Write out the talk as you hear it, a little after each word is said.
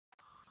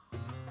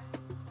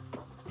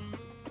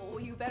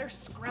better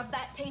scrub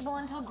that table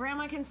until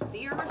Grandma can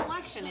see her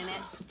reflection in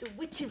it. Do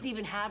witches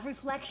even have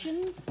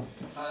reflections?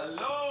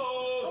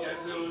 Hello!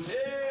 Guess who's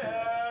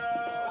here?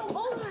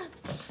 Oh,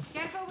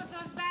 Careful with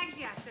those bags,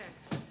 Yasir.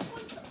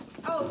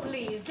 Oh,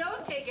 please,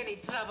 don't take any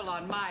trouble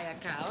on my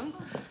account.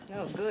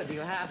 Oh, good, you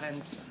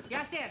haven't.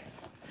 Yasir.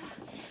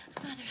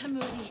 Mother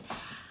Hamoudi,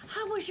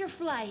 how was your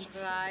flight?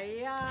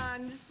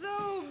 Rayyan,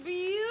 so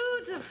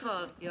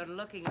beautiful. You're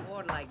looking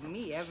more like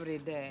me every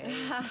day.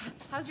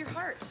 How's your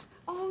heart?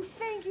 Oh,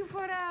 thank you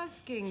for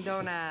asking.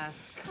 Don't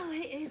ask. Oh,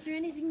 is there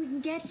anything we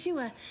can get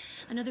you?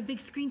 Another big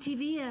screen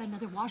TV,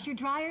 another washer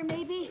dryer,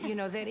 maybe? You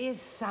know, there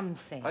is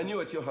something. I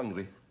knew it. You're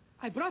hungry.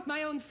 I brought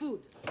my own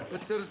food.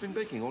 But Sarah's been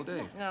baking all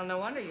day. Well, no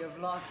wonder you've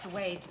lost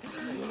weight.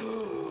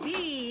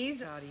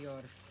 These are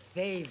your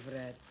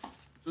favorite.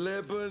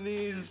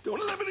 Lebanese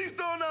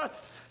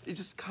donuts! You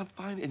just can't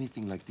find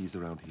anything like these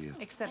around here.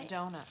 Except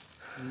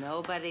donuts.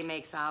 Nobody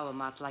makes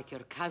awamut like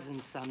your cousin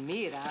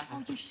Samira.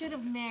 Oh, you should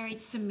have married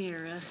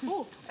Samira.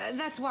 Oh,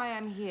 that's why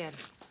I'm here.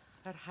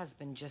 Her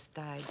husband just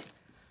died.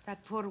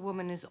 That poor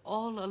woman is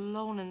all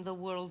alone in the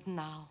world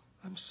now.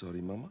 I'm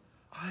sorry, Mama.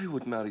 I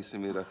would marry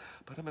Samira,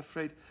 but I'm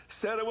afraid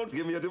Sarah won't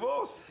give me a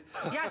divorce.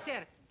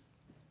 Yasir,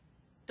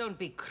 don't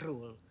be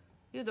cruel.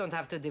 You don't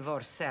have to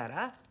divorce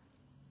Sarah.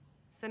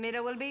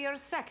 Samira will be your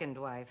second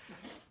wife.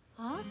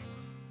 Huh?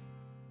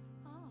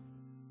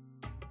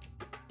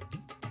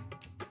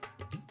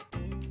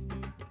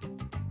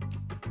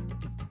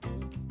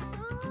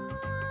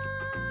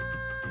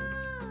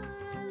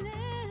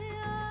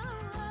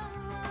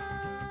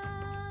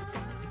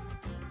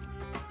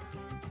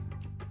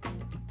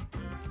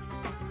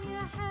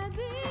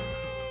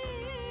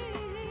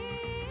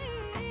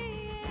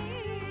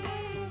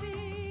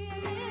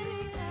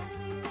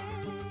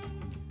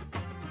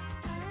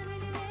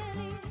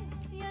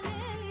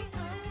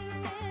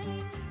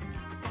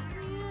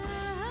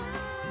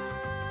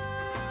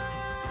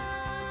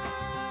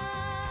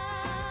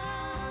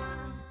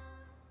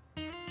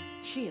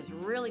 She has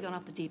really gone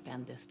off the deep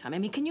end this time. I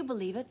mean, can you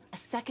believe it? A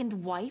second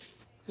wife?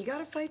 You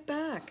gotta fight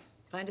back.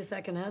 Find a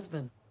second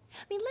husband.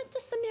 I mean, let the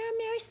Samira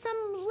marry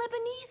some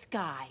Lebanese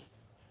guy.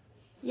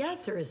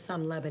 Yasir is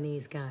some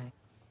Lebanese guy.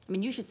 I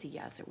mean, you should see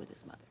Yasir with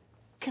his mother.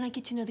 Can I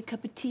get you another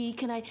cup of tea?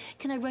 Can I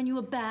run you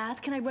a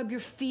bath? Can I rub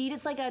your feet?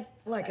 It's like a...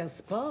 Like a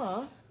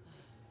spa.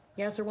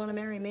 Yasir wanna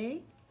marry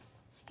me?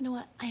 You know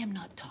what? I am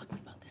not talking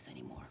about this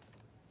anymore.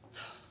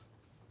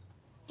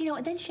 You know,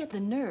 and then she had the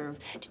nerve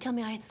to tell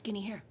me I had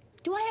skinny hair.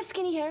 Do I have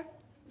skinny hair?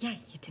 Yeah,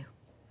 you do.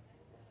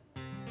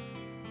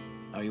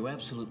 Are you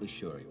absolutely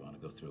sure you want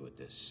to go through with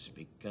this?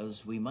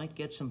 Because we might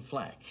get some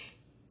flack.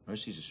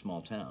 Mercy's a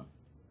small town.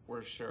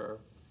 We're sure.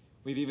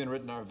 We've even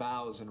written our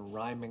vows in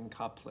rhyming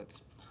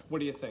couplets. What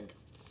do you think?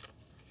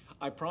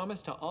 I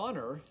promise to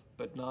honor,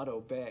 but not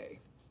obey.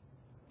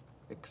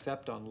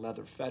 Except on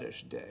Leather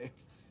Fetish Day.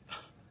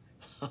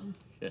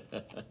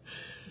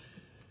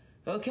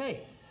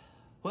 Okay.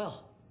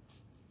 Well,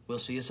 we'll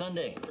see you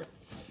Sunday.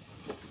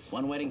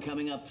 One wedding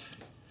coming up,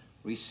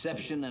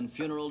 reception and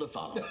funeral to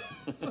follow.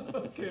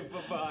 Okay,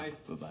 bye-bye.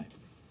 Bye-bye.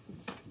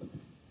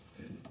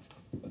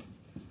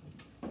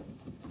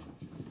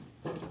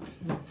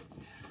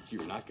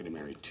 You're not going to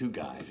marry two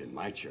guys in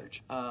my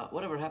church.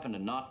 Whatever happened to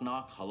knock,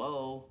 knock,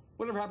 hello?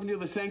 Whatever happened to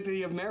the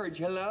sanctity of marriage?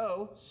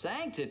 Hello?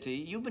 Sanctity?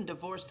 You've been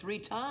divorced 3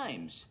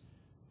 times.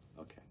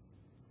 Okay.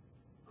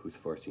 Who's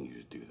forcing you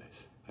to do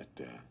this? That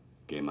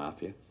gay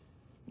mafia?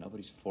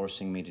 Nobody's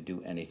forcing me to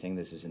do anything.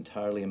 This is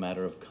entirely a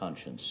matter of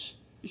conscience.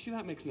 You see,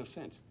 that makes no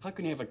sense. How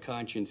can you have a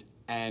conscience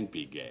and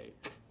be gay?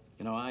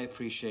 You know, I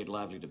appreciate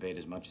lively debate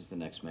as much as the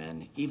next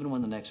man, even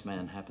when the next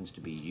man happens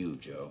to be you,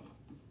 Joe.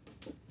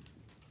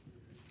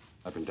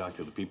 I've been talking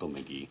to the people,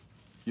 Magee.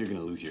 You're going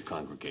to lose your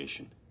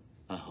congregation.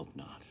 I hope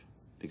not,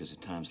 because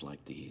at times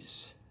like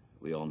these,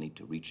 we all need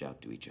to reach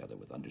out to each other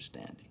with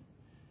understanding.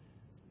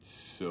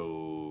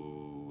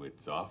 So,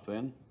 it's off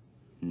then?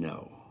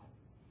 No.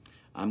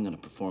 I'm going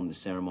to perform the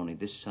ceremony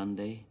this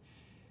Sunday,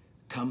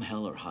 come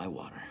hell or high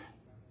water.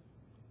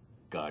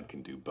 God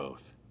can do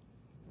both.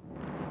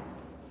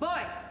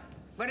 Boy,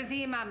 where is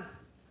the imam?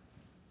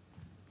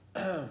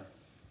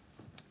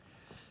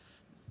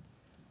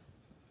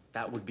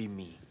 That would be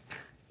me.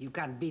 You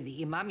can't be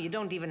the imam. You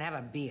don't even have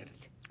a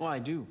beard. Well, I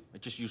do.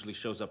 It just usually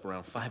shows up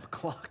around 5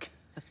 o'clock.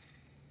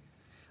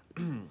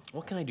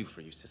 What can I do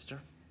for you,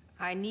 sister?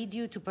 I need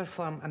you to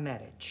perform a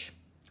marriage.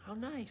 How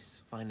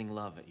nice, finding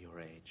love at your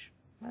age.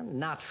 Well,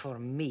 not for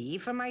me,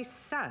 for my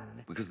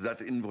son. Because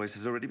that invoice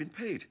has already been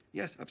paid.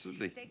 Yes,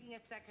 absolutely. He's taking a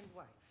second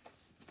wife.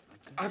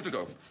 I have to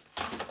go.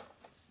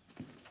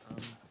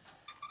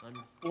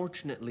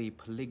 Unfortunately,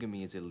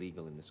 polygamy is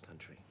illegal in this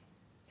country.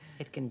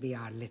 It can be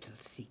our little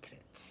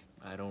secret.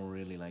 I don't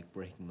really like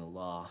breaking the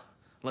law.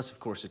 Unless, of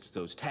course, it's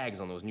those tags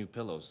on those new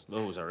pillows.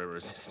 Those are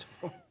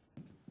irresistible.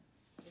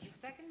 If the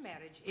second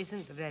marriage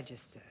isn't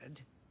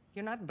registered,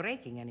 you're not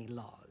breaking any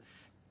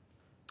laws.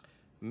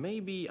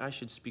 Maybe I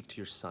should speak to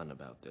your son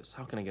about this.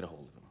 How can I get a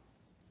hold of him?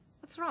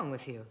 What's wrong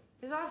with you?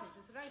 His office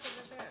is right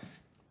over there.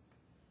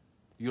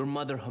 Your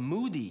mother,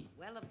 Hamoudi.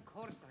 Well, of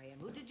course I am.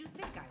 Who did you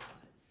think I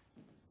was?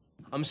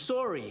 I'm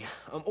sorry.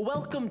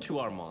 Welcome to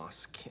our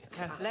mosque.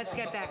 Let's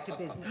get back to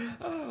business.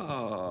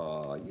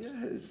 Ah,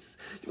 yes.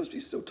 You must be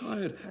so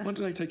tired. When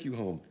did I take you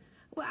home?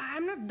 Well,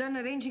 I'm not done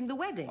arranging the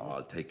wedding.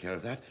 I'll take care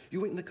of that.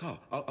 You wait in the car.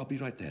 I'll be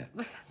right there.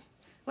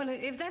 Well,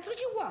 if that's what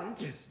you want.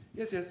 Yes,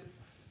 yes, yes.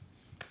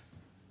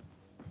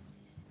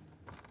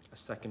 A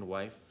second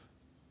wife?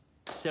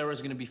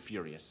 Sarah's gonna be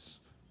furious.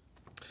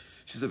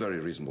 She's a very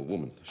reasonable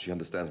woman. She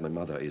understands my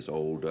mother is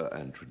older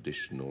and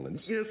traditional, and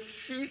yes,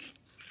 she's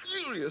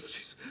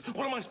furious.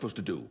 What am I supposed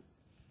to do?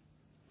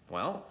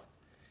 Well,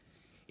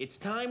 it's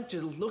time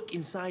to look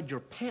inside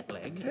your pant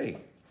leg. Hey,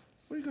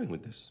 where are you going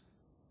with this?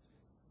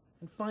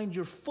 And find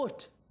your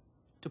foot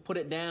to put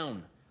it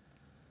down.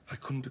 I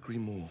couldn't agree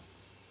more.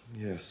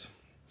 Yes.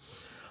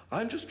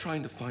 I'm just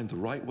trying to find the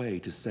right way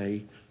to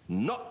say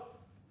no.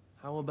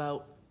 How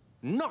about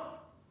no?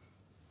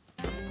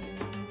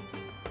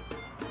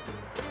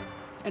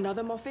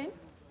 Another muffin?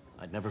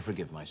 I'd never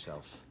forgive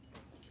myself.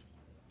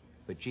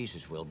 But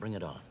Jesus will. Bring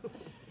it on.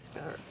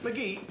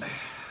 Magee,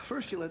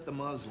 first you let the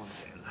Muslims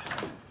in.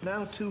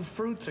 Now 2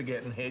 fruits are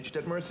getting hitched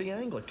at Mercy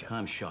Anglican.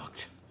 I'm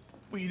shocked.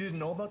 Well, you didn't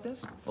know about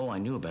this? Oh, I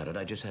knew about it.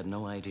 I just had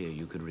no idea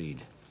you could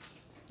read.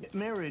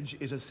 Marriage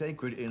is a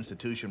sacred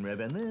institution, Rev,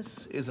 and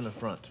this is an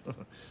affront.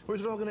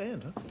 Where's it all gonna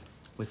end, huh?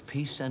 With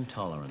peace and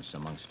tolerance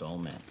amongst all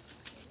men.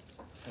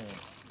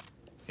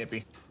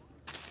 Hippie.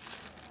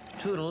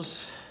 Toodles.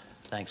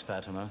 Thanks,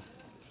 Fatima.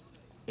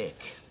 Ick.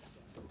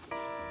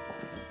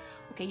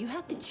 Okay, you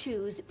have to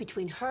choose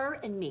between her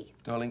and me.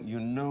 Darling, you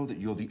know that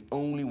you're the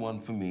only one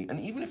for me. And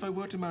even if I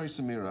were to marry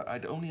Samira,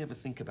 I'd only ever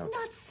think about...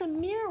 Not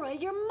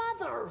Samira, your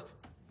mother.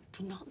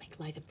 Do not make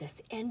light of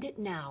this. End it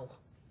now.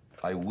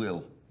 I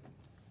will.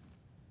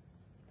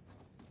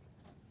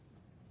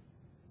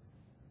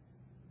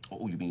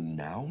 Oh, you mean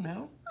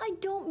now? I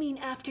don't mean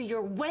after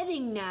your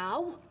wedding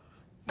now.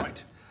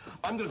 Right.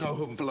 I'm going to go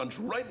home for lunch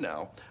right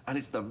now, and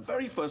it's the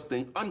very first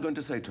thing I'm going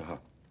to say to her.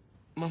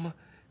 Mama,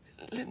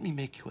 let me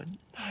make you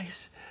a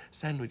nice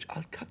sandwich.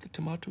 I'll cut the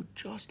tomato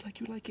just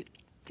like you like it.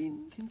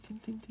 Thin, thin, thin,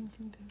 thin, thin,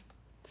 thin, thin.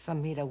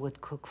 Samira would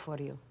cook for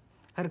you.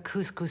 Her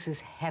couscous is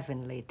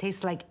heavenly.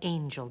 Tastes like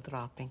angel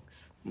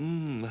droppings.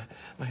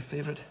 My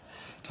favorite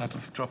type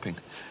of dropping.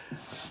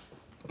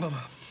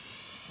 Mama,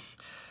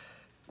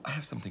 I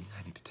have something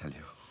I need to tell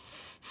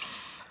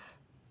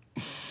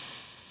you.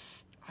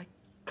 I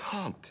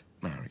can't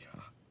marry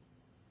her.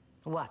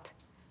 What?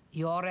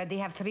 You already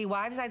have 3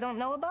 wives I don't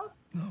know about?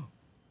 No.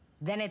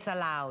 Then it's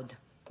allowed.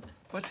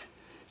 But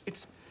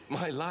it's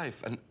my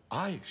life, and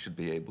I should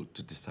be able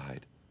to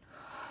decide.